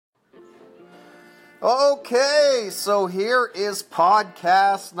Okay, so here is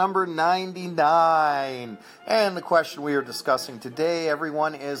podcast number 99. And the question we are discussing today,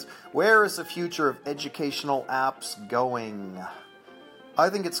 everyone, is where is the future of educational apps going? I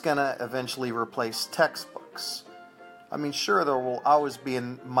think it's going to eventually replace textbooks. I mean, sure, there will always be a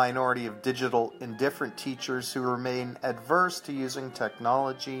minority of digital indifferent teachers who remain adverse to using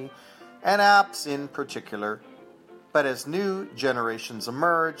technology, and apps in particular. But as new generations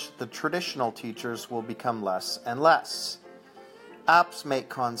emerge, the traditional teachers will become less and less. Apps make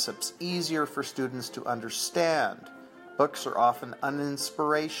concepts easier for students to understand. Books are often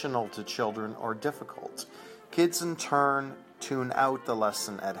uninspirational to children or difficult. Kids, in turn, tune out the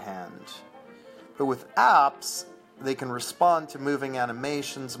lesson at hand. But with apps, they can respond to moving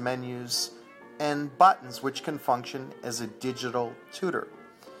animations, menus, and buttons, which can function as a digital tutor.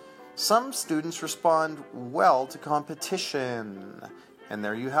 Some students respond well to competition, and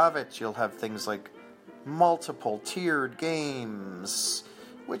there you have it. You'll have things like multiple tiered games,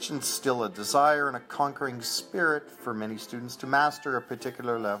 which instill a desire and a conquering spirit for many students to master a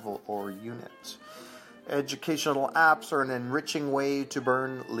particular level or unit. Educational apps are an enriching way to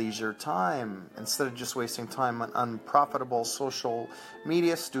burn leisure time. Instead of just wasting time on unprofitable social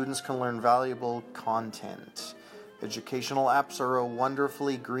media, students can learn valuable content. Educational apps are a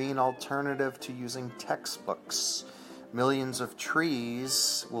wonderfully green alternative to using textbooks. Millions of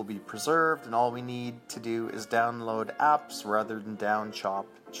trees will be preserved, and all we need to do is download apps rather than down-chop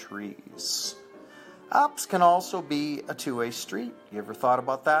trees. Apps can also be a two-way street. You ever thought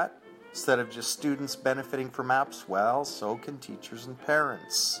about that? Instead of just students benefiting from apps, well, so can teachers and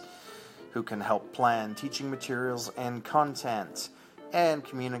parents, who can help plan teaching materials and content, and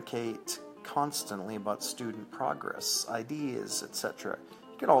communicate constantly about student progress, ideas, etc.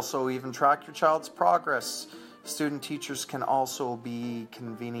 You can also even track your child's progress. Student teachers can also be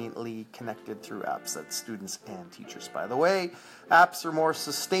conveniently connected through apps. That's students and teachers, by the way. Apps are more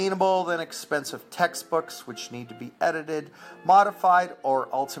sustainable than expensive textbooks, which need to be edited, modified, or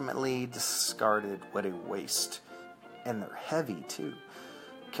ultimately discarded. What a waste. And they're heavy, too,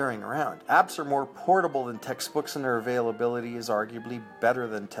 carrying around. Apps are more portable than textbooks, and their availability is arguably better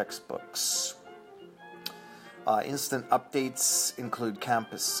than textbooks. Instant updates include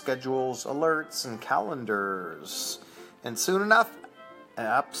campus schedules, alerts, and calendars. And soon enough,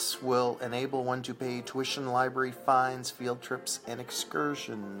 apps will enable one to pay tuition, library fines, field trips, and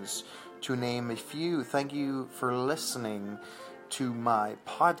excursions, to name a few. Thank you for listening to my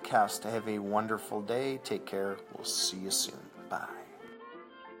podcast. Have a wonderful day. Take care. We'll see you soon. Bye.